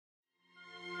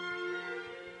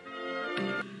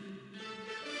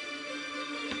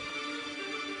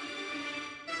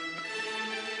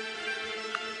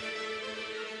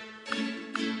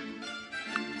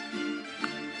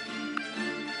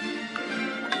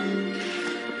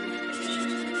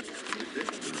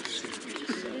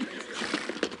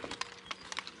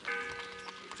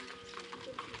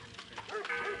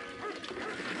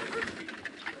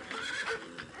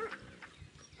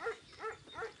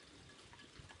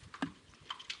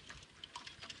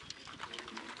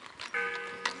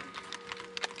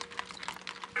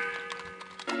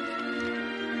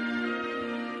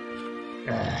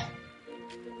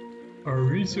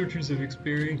researchers have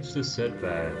experienced a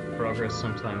setback. Progress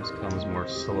sometimes comes more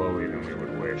slowly than we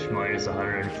would wish. Minus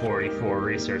 144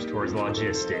 research towards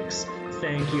logistics.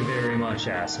 Thank you very much,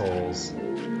 assholes.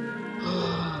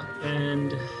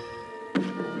 And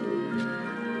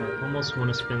I almost want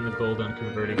to spend the gold on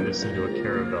converting this into a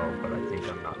caravel, but I think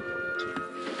I'm not going to.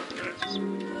 That's just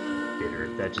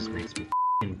bitter. That just makes me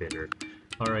f***ing bitter.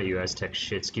 Alright, you Aztec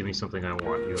shits, give me something I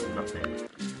want. You have nothing.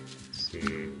 Let's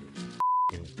see.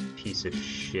 Piece of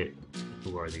shit.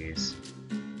 Who are these?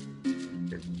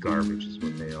 They're garbage is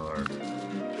what they are.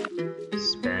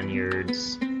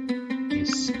 Spaniards. You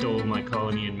stole my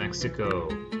colony in Mexico.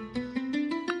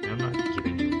 I'm not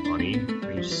giving you money.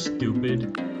 Are you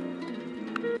stupid?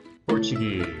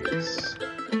 Portuguese.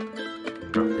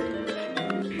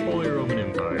 Nothing. Holy Roman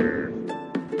Empire.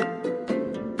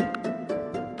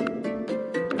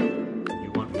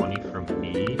 You want money from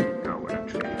me? No, we're not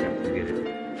trading that. Forget it.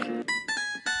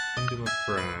 Kingdom of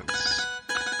France.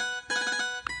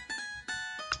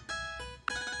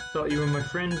 Thought you were my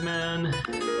friend, man.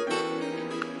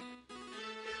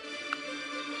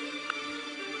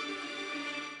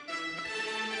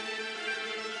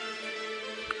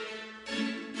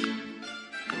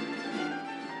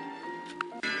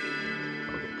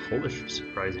 Polish are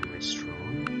surprisingly strong.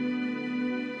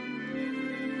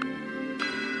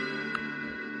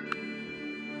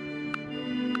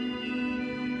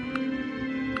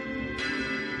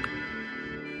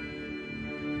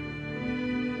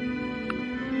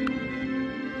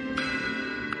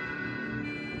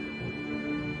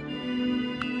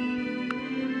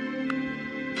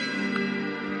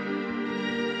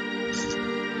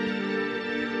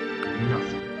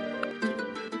 Nothing.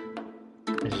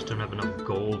 I just don't have enough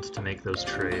gold to make those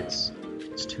trades.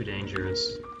 It's too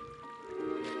dangerous.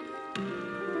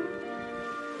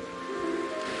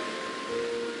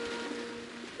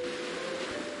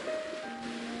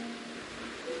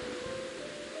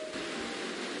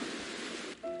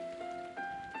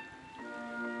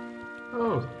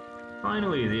 Oh,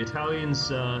 finally, the Italians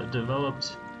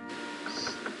developed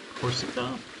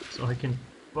Corsica, so I can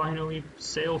finally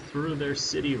sail through their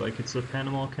city like it's the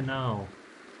Panama Canal.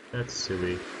 That's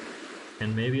silly.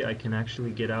 And maybe I can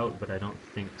actually get out, but I don't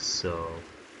think so.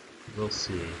 We'll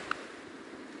see.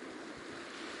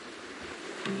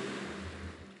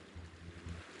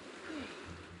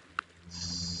 Let's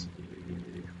see.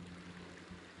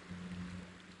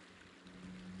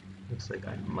 Looks like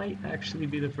I might actually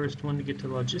be the first one to get to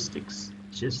logistics.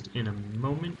 Just in a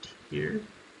moment here. It's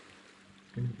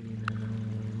gonna be in a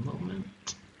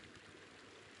moment.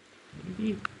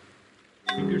 Maybe.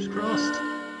 Fingers crossed.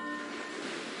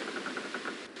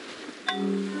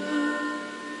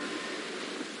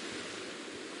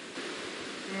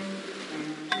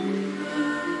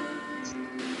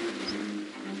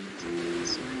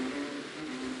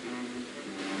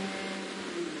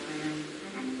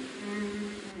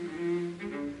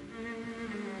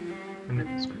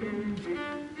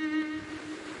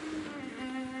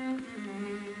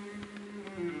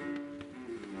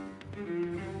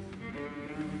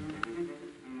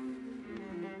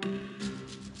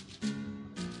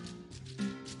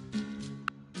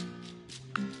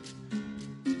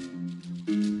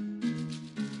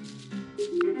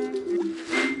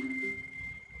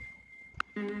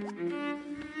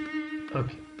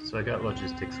 Okay, so I got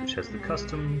logistics, which has the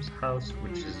customs house,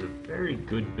 which is a very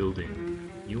good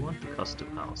building. You want the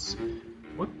custom house.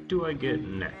 What do I get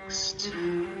next?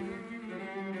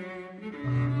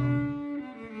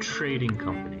 Trading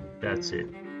company, that's it.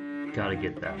 Gotta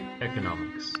get that.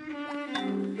 Economics.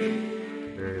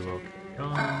 Very well carry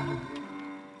on.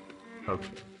 Okay,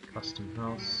 custom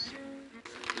house.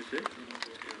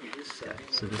 Yeah,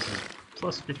 so this is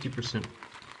plus 50%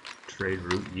 trade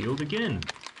route yield again,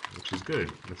 which is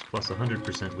good. That's plus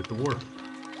 100% with the wharf.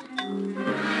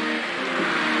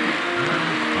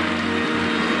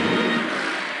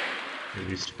 At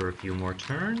least for a few more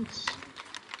turns.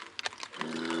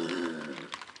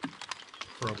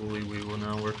 Probably we will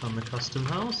now work on the custom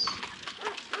house.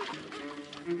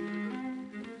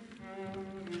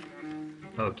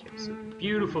 Okay, so the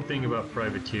beautiful thing about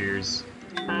privateers,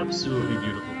 absolutely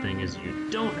beautiful thing, is you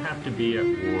don't have to be at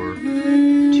war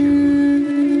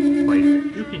to fight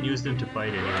them. You can use them to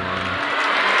fight anyone.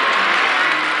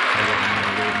 I'm going to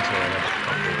wait until I have a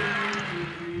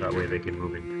couple. That way they can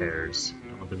move in pairs. I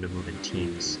don't want them to move in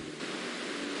teams.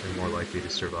 They're more likely to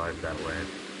survive that way.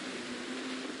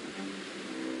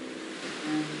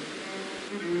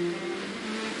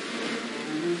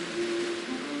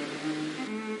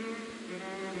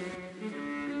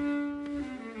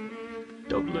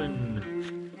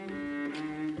 Dublin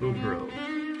will grow.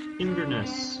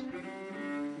 Inverness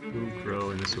will grow,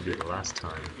 and this will be the last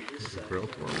time it will grow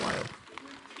for a while.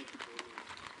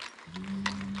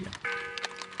 Yeah.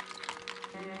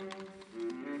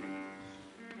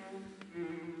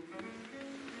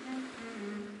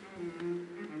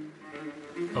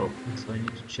 Oh, and so I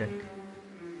need to check.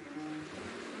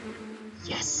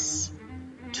 Yes!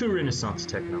 2 Renaissance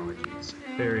technologies.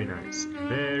 Very nice.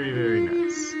 Very, very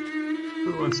nice.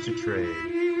 Who wants to trade?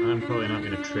 I'm probably not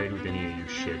going to trade with any of you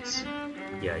shits.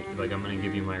 Yeah, like I'm going to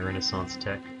give you my Renaissance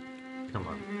tech. Come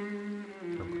on.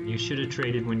 Come on. You should have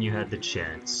traded when you had the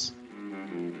chance.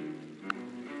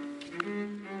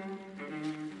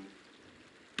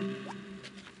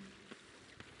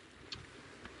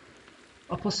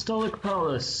 Apostolic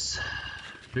Palace.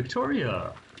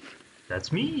 Victoria.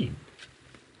 That's me.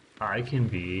 I can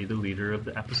be the leader of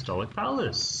the Apostolic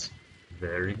Palace.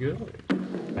 Very good.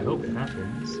 I hope it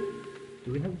happens.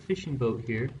 Do we have a fishing boat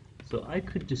here? So I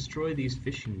could destroy these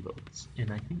fishing boats,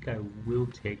 and I think I will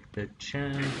take the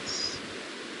chance.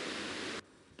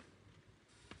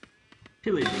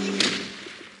 Pillage.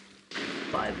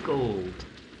 5 gold.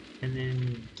 And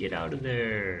then get out of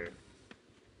there.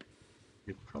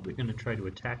 They're probably going to try to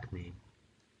attack me.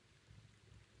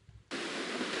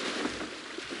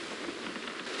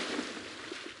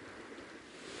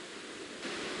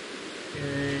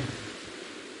 Okay.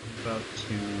 I'm about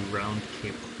to round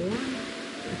Cape Horn,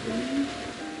 I believe.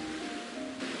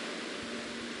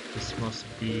 This must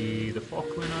be the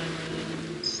Falkland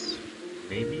Islands.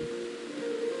 Maybe.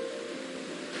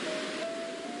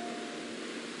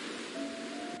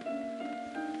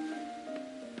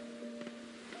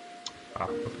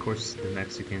 Of course, the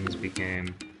Mexicans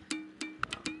became,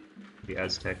 the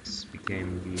Aztecs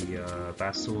became the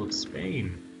vassal of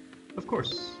Spain. Of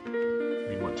course. I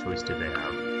mean, what choice did they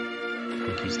have?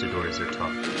 Conquistadors are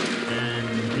tough. And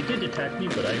he did attack me,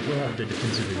 but I will have the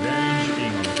defensive advantage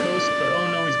being on the coast. But oh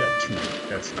no, he's got 2.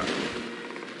 That's not good.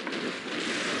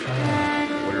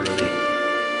 What a relief.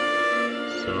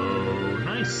 So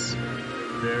nice.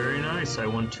 Very nice. I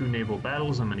won 2 naval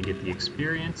battles. I'm going to get the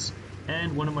experience.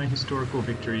 And one of my historical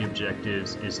victory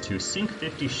objectives is to sink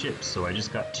 50 ships, so I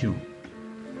just got 2.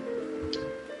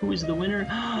 Who is the winner?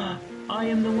 I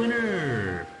am the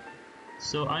winner!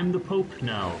 So I'm the Pope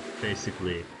now,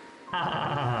 basically. Ha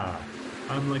ha ha!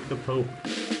 I'm like the Pope.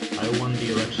 I won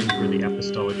the election for the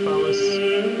Apostolic Palace.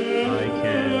 I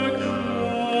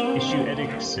can issue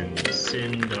edicts and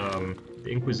send the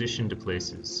Inquisition to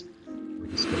places. We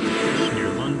discovered fish near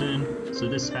London, so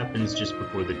this happens just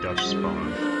before the Dutch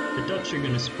spawn. The Dutch are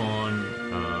going to spawn.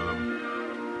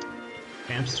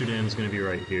 Amsterdam's going to be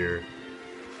right here,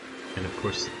 and of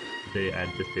course they add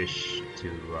the fish to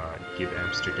give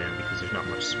Amsterdam, because there's not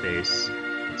much space.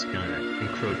 It's going to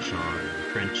encroach on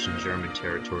French and German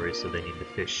territory, so they need the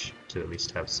fish to at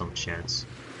least have some chance.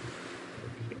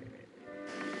 Okay.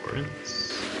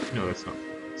 Florence? No, that's not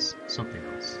Florence. Something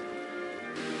else.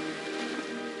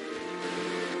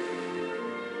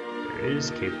 There it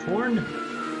is, Cape Horn.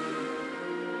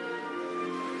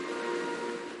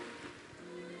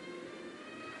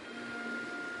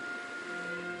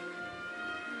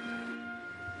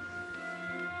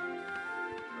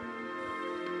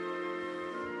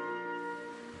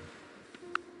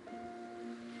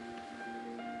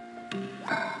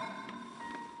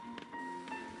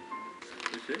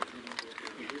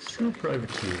 Two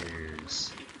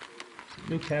privateers.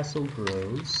 Newcastle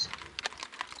grows.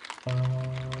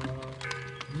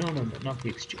 No, not the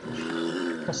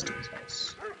exchange. Customs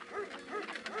house.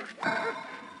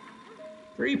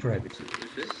 3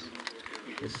 privateers.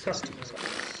 It's customs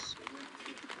house.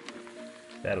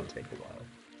 That'll take a while.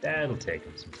 That'll take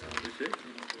him some time.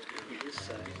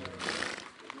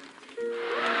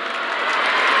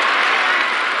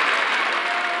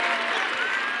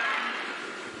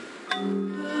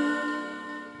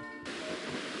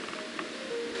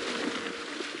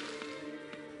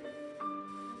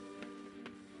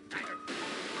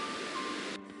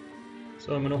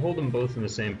 So I'm going to hold them both in the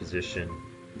same position,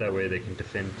 that way they can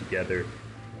defend together.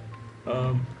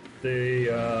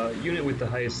 The unit with the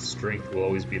highest strength will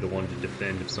always be the one to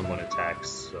defend if someone attacks,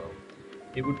 so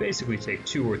it would basically take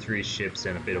 2 or 3 ships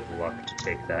and a bit of luck to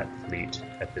take that fleet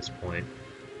at this point.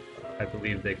 I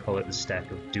believe they call it the stack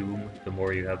of doom. The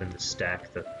more you have in the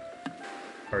stack, the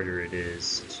harder it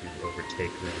is to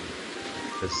overtake them,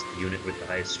 because the unit with the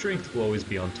highest strength will always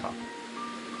be on top.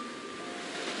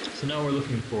 So now we're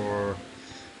looking for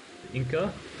the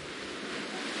Inca.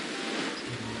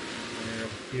 Somewhere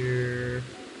up here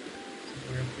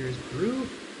is Peru.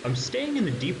 I'm staying in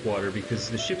the deep water because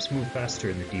the ships move faster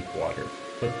in the deep water,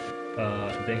 but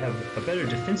they have a better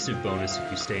defensive bonus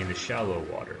if you stay in the shallow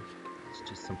water. It's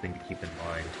just something to keep in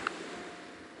mind.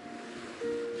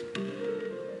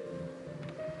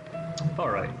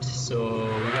 Alright, so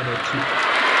we got our two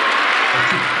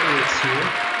pirates here.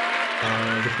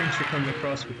 The French are coming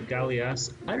across with the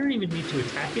galleass. I don't even need to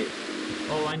attack it.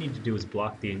 All I need to do is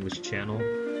block the English Channel.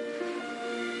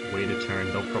 Wait a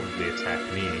turn, they'll probably attack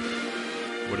me.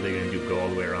 What are they going to do, go all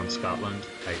the way around Scotland?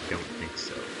 I don't think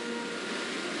so.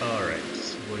 Alright,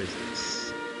 so what is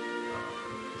this?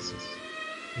 This is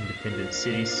independent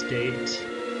city-state.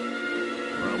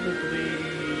 Probably...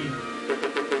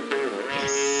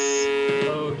 Yes!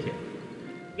 Okay.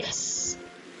 Yes!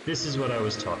 This is what I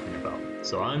was talking about.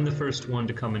 So I'm the first one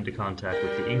to come into contact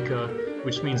with the Inca,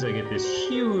 which means I get this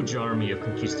huge army of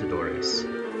conquistadores.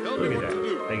 Look at that.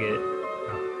 I get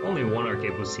only one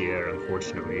arquebusier,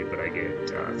 unfortunately, but I get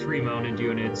 3 mounted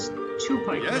units, 2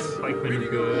 pikemen are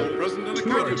good,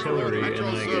 2 artillery, and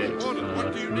then I get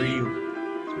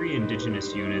 3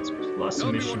 indigenous units, plus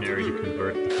a missionary to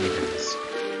convert the heathens.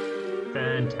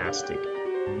 Fantastic.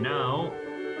 Now,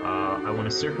 I want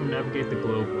to circumnavigate the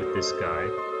globe with this guy,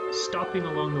 stopping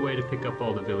along the way to pick up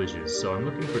all the villages. So I'm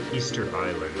looking for Easter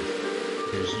Island.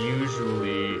 There's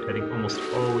usually, I think almost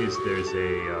always there's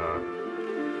a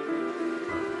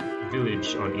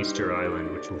village on Easter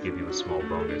Island which will give you a small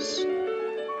bonus.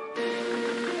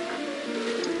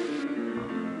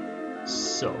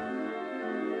 So,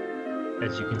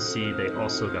 as you can see, they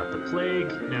also got the plague.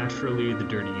 Naturally, the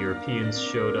dirty Europeans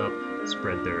showed up,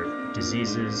 spread their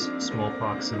diseases,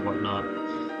 smallpox and whatnot.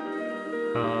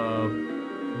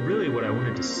 Really what I want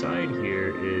to decide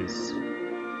here is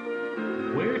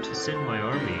where to send my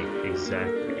army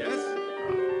exactly.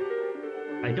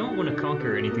 I don't want to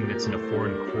conquer anything that's in a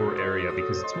foreign core area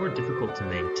because it's more difficult to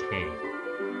maintain.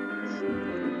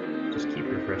 Just keep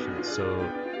refreshing. So,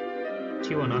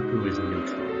 Tiwanaku is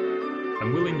neutral.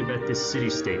 I'm willing to bet this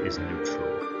city-state is neutral.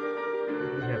 What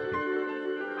do we have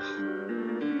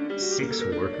here? 6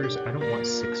 workers? I don't want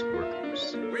 6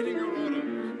 workers.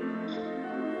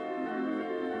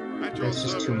 That's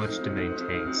just too much to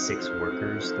maintain. 6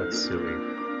 workers? That's silly.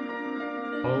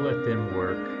 I'll let them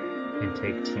work and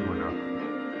take Tiwanaku.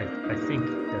 I think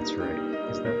that's right.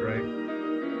 Is that right?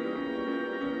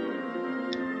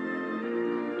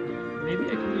 Maybe I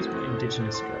can use my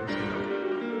indigenous guys now.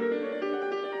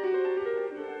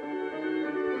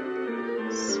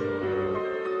 So,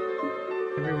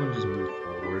 everyone just move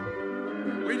forward.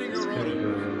 This guy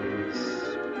goes...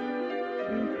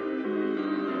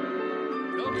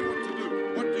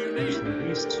 Actually,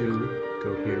 these 2 go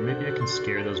here. Maybe I can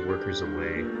scare those workers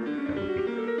away. That would be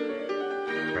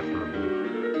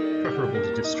preferable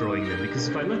to destroying them, because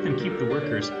if I let them keep the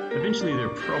workers, eventually they're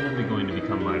probably going to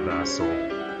become my vassal,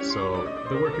 so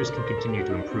the workers can continue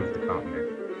to improve the continent.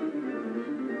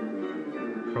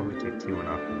 Probably take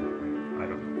Tiwanaku. I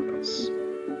don't know what else.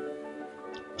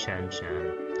 Chan.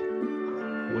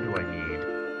 What do I need?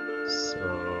 So...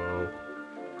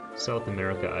 South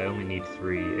America, I only need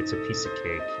 3. It's a piece of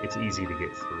cake. It's easy to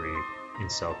get 3 in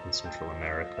South and Central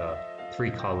America. 3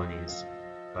 colonies.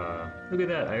 Look at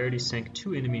that, I already sank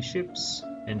 2 enemy ships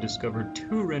and discovered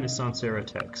 2 Renaissance-era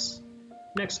techs.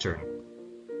 Next turn.